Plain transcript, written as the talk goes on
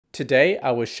Today I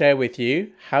will share with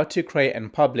you how to create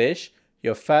and publish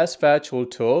your first virtual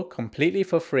tour completely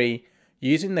for free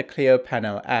using the Clear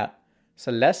Pano app.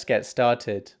 So let's get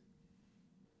started.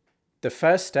 The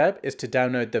first step is to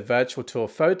download the virtual tour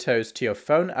photos to your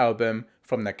phone album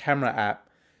from the camera app.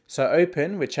 So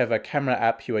open whichever camera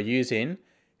app you are using.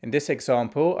 In this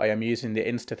example, I am using the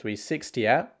Insta360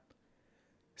 app.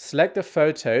 Select the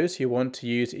photos you want to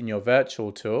use in your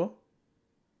virtual tour.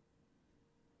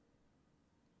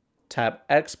 Tap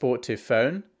Export to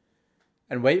Phone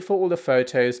and wait for all the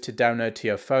photos to download to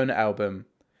your phone album,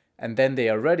 and then they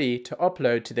are ready to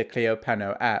upload to the Clear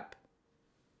Pano app.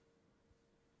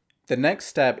 The next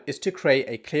step is to create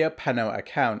a Clear Pano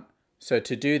account. So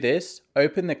to do this,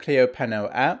 open the Clear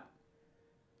Pano app,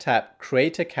 tap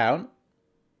Create Account,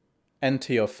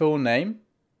 enter your full name.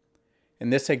 In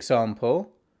this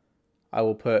example, I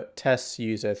will put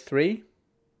testuser3,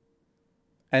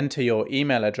 enter your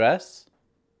email address,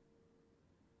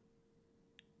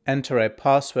 enter a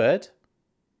password,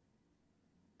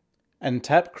 and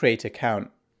tap Create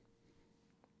Account.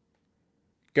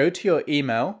 Go to your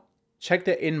email, check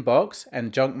the inbox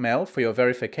and junk mail for your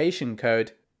verification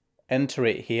code, enter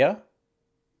it here,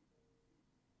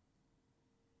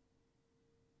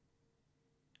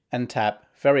 and tap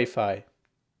Verify.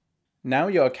 Now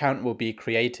your account will be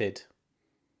created.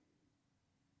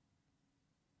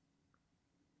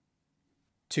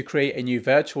 To create a new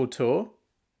virtual tour,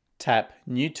 tap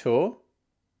New Tour,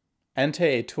 enter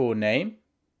a tour name,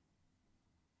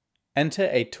 enter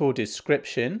a tour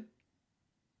description.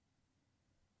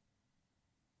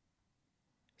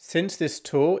 Since this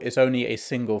tour is only a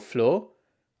single floor,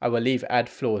 I will leave Add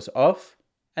Floors off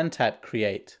and tap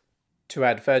Create. To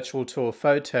add virtual tour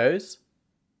photos,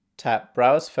 tap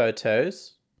Browse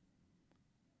Photos,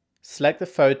 select the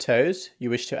photos you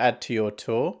wish to add to your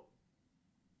tour,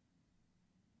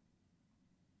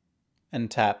 and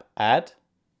tap Add.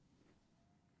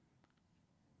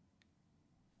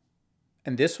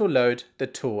 And this will load the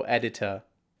tour editor.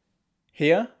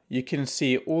 Here you can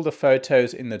see all the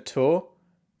photos in the tour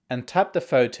and tap the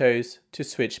photos to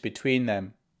switch between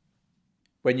them.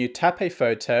 When you tap a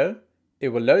photo, it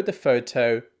will load the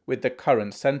photo with the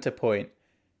current center point.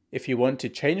 If you want to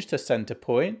change the center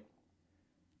point,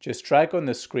 just drag on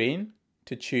the screen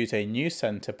to choose a new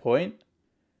center point,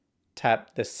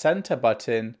 tap the center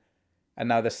button, and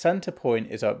now the center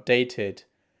point is updated.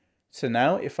 So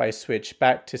now if I switch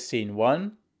back to scene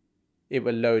 1, it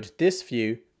will load this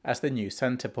view as the new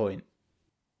center point.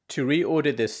 To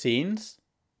reorder the scenes,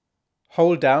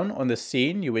 hold down on the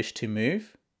scene you wish to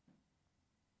move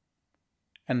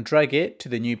and drag it to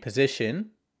the new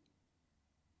position.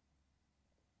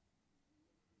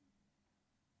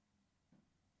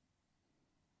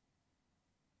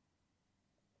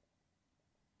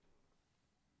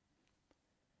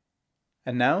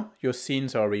 And now your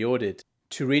scenes are reordered.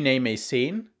 To rename a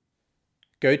scene,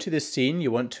 go to the scene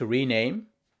you want to rename,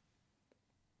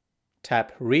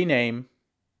 tap Rename,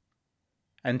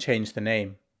 and change the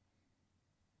name.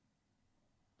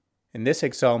 In this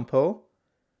example,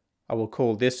 I will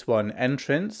call this one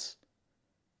Entrance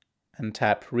and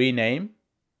tap Rename,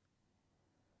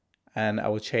 and I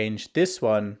will change this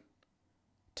one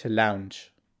to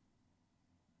Lounge.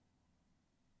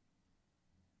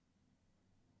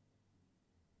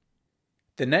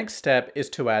 The next step is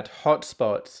to add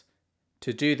hotspots.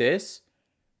 To do this,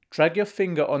 drag your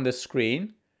finger on the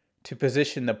screen to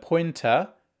position the pointer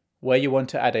where you want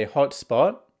to add a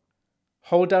hotspot.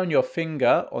 Hold down your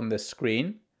finger on the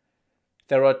screen.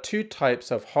 There are two types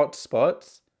of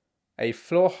hotspots, a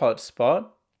floor hotspot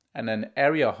and an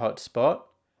area hotspot.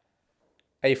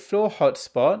 A floor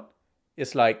hotspot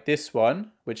is like this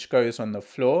one, which goes on the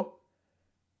floor.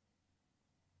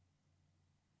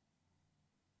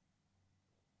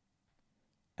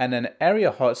 And an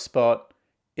area hotspot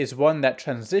is one that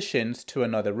transitions to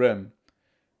another room.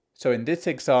 So in this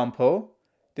example,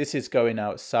 this is going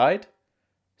outside.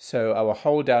 So I will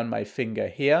hold down my finger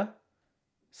here,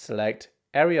 select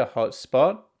area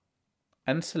hotspot,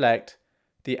 and select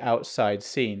the outside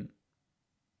scene.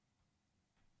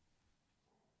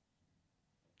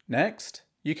 Next,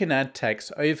 you can add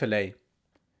text overlay.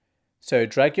 So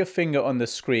drag your finger on the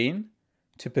screen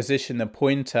to position the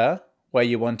pointer where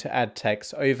you want to add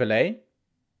text overlay.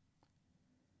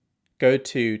 Go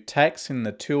to Text in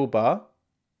the toolbar,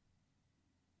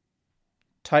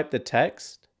 type the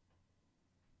text.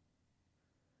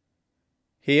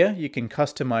 Here you can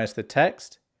customize the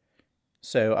text,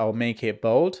 so I'll make it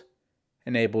bold,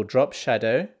 enable drop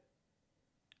shadow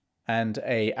and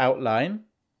a outline.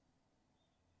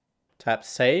 Tap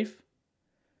Save,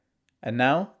 and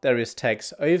now there is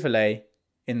text overlay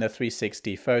in the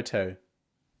 360 photo.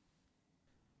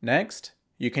 Next,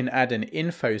 you can add an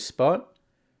InfoSpot.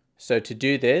 So to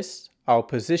do this, I'll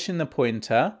position the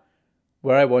pointer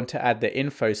where I want to add the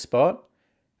InfoSpot,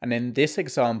 and in this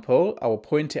example, I will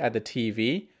point it at the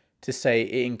TV to say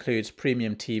it includes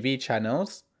premium TV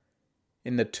channels.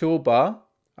 In the toolbar,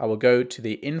 I will go to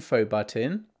the Info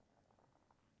button.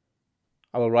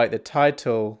 I will write the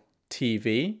title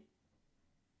TV,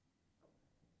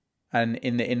 and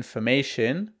in the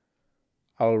information,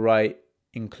 I'll write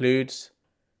includes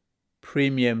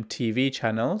premium TV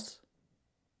channels.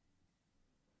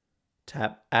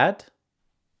 Tap Add.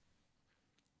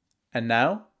 And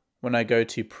now, when I go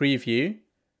to Preview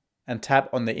and tap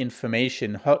on the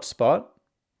information hotspot,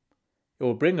 it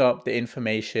will bring up the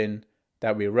information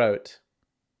that we wrote.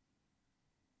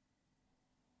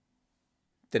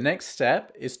 The next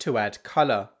step is to add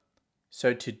color.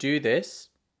 So to do this,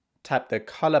 tap the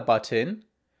color button.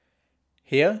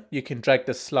 Here you can drag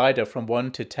the slider from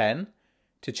 1 to 10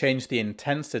 to change the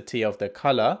intensity of the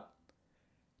color.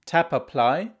 Tap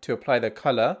Apply to apply the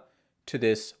color to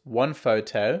this one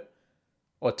photo,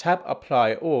 or tap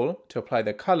Apply All to apply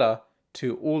the color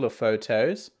to all the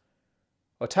photos,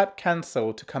 or tap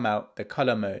Cancel to come out the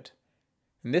color mode.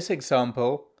 In this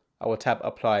example, I will tap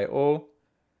Apply All,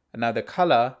 and now the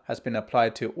color has been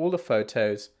applied to all the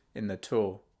photos in the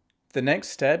tool. The next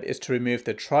step is to remove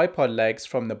the tripod legs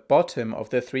from the bottom of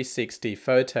the 360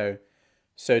 photo.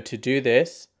 So to do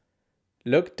this,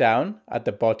 look down at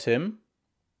the bottom.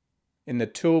 In the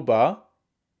toolbar,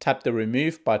 tap the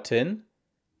Remove button.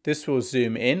 This will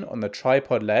zoom in on the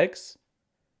tripod legs.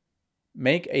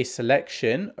 Make a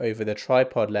selection over the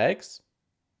tripod legs.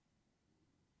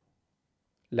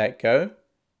 Let go,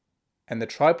 and the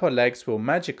tripod legs will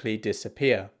magically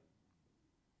disappear.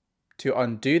 To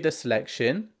undo the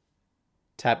selection,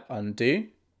 tap Undo,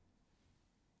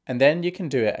 and then you can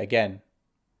do it again.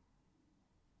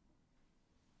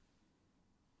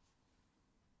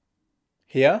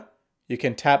 Here, you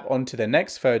can tap onto the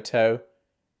next photo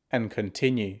and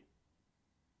continue.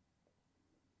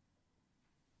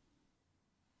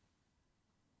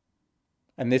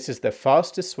 And this is the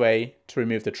fastest way to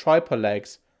remove the tripod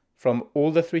legs from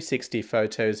all the 360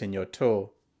 photos in your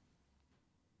tool.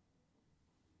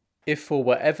 If for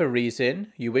whatever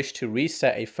reason you wish to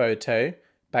reset a photo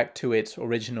back to its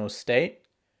original state,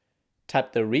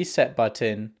 tap the Reset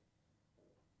button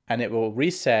and it will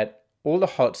reset all the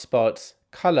hotspots,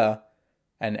 color,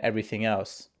 and everything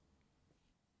else.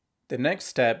 The next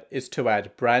step is to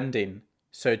add branding.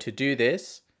 So to do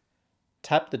this,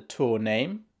 tap the tool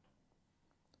name.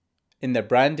 In the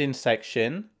branding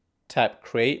section, tap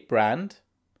Create Brand.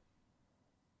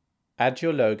 Add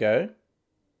your logo.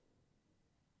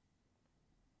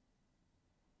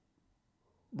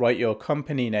 Write your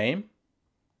company name.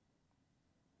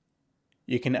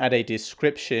 You can add a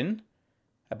description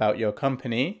about your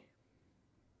company.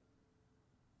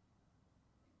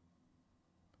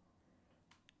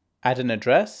 Add an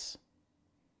address.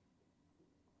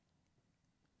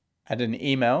 Add an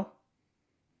email.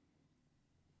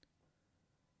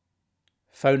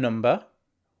 Phone number.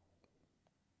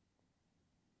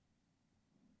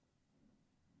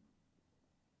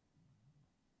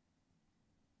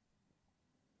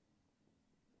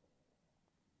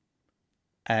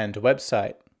 And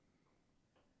website.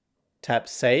 Tap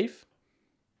Save.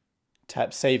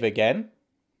 Tap Save again.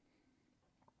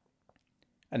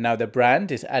 And now the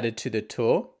brand is added to the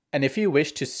tool. And if you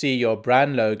wish to see your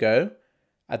brand logo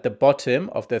at the bottom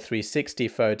of the 360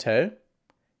 photo,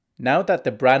 now that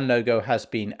the brand logo has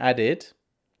been added,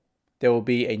 there will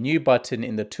be a new button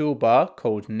in the toolbar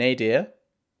called Nadir.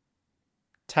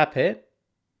 Tap it,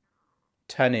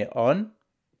 turn it on,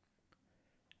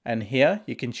 and here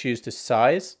you can choose the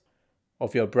size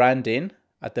of your branding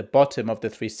at the bottom of the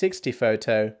 360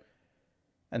 photo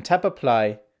and tap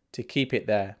Apply to keep it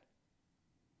there.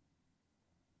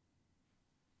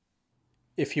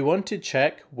 If you want to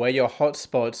check where your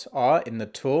hotspots are in the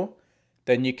tool,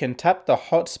 then you can tap the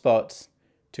hotspots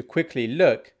to quickly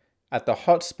look at the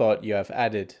hotspot you have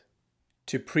added.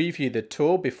 To preview the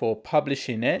tool before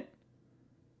publishing it,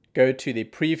 go to the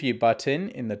Preview button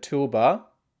in the toolbar,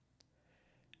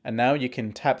 and now you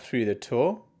can tap through the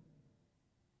tool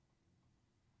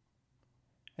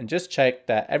and just check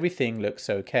that everything looks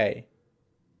okay.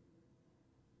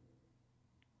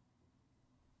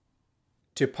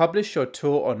 To publish your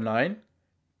tool online,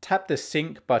 tap the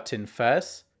Sync button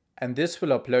first, and this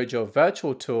will upload your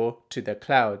virtual tool to the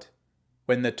cloud.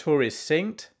 When the tool is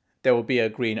synced, there will be a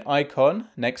green icon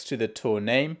next to the tool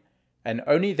name, and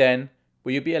only then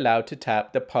will you be allowed to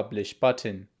tap the Publish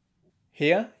button.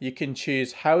 Here you can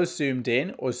choose how zoomed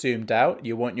in or zoomed out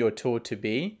you want your tour to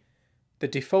be. The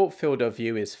default field of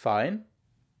view is fine.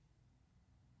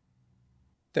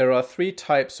 There are three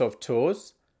types of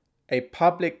tours. A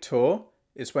public tour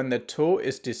is when the tour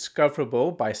is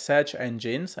discoverable by search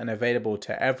engines and available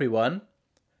to everyone.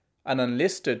 An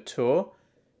unlisted tour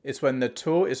is when the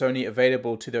tour is only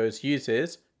available to those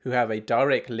users who have a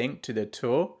direct link to the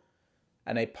tour.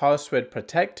 And a password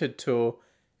protected tour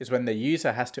is when the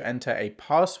user has to enter a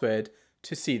password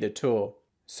to see the tour.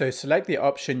 So select the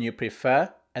option you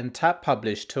prefer and tap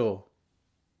Publish Tour.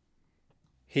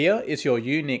 Here is your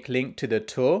unique link to the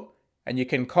tour, and you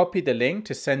can copy the link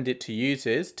to send it to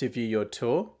users to view your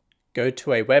tour. Go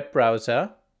to a web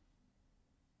browser,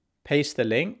 paste the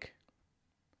link,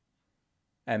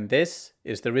 and this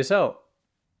is the result.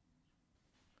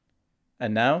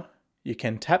 And now you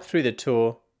can tap through the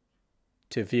tour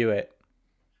to view it.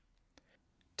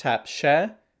 Tap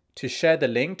Share to share the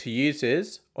link to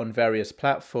users on various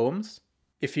platforms.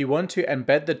 If you want to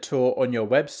embed the tour on your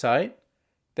website,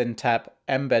 then tap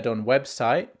Embed on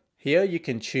Website. Here you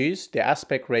can choose the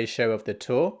aspect ratio of the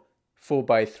tour,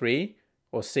 4:3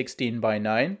 or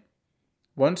 16:9.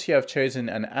 Once you have chosen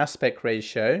an aspect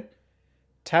ratio,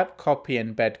 tap Copy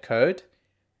Embed Code.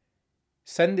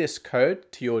 Send this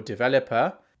code to your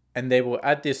developer and they will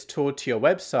add this tour to your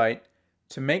website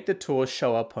to make the tour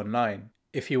show up online.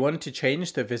 If you want to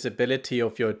change the visibility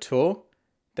of your tour,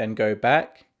 then go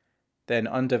back, then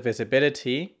under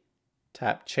Visibility,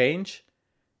 tap Change,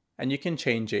 and you can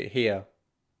change it here.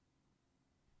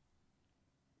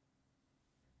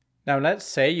 Now let's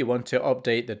say you want to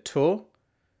update the tour.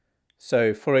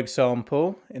 So for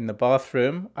example, in the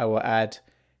bathroom, I will add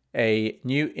a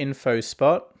new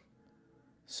InfoSpot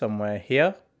somewhere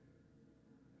here.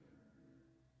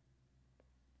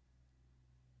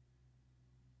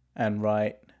 And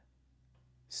write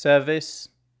service,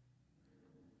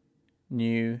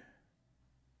 new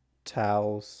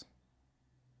towels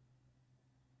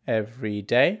every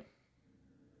day.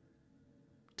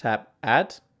 Tap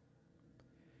Add.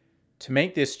 To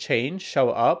make this change show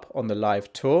up on the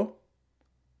live tour,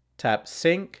 tap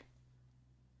Sync,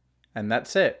 and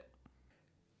that's it.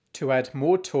 To add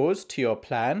more tours to your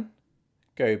plan,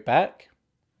 go back,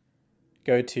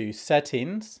 go to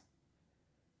Settings,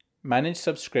 Manage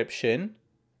Subscription,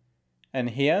 and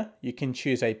here you can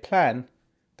choose a plan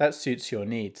that suits your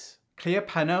needs. Clear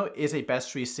Pano is a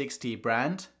Best 360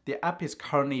 brand. The app is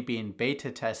currently being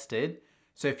beta tested,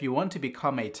 so if you want to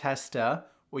become a tester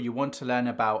or you want to learn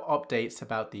about updates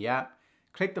about the app,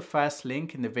 click the first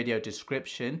link in the video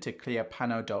description to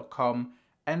clearpano.com,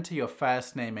 enter your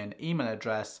first name and email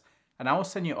address, and I will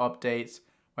send you updates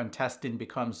when testing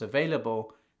becomes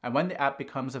available and when the app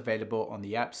becomes available on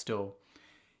the App Store.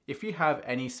 If you have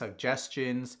any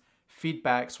suggestions,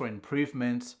 feedbacks or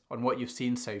improvements on what you've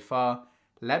seen so far,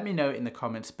 let me know in the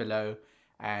comments below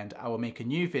and I will make a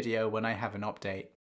new video when I have an update.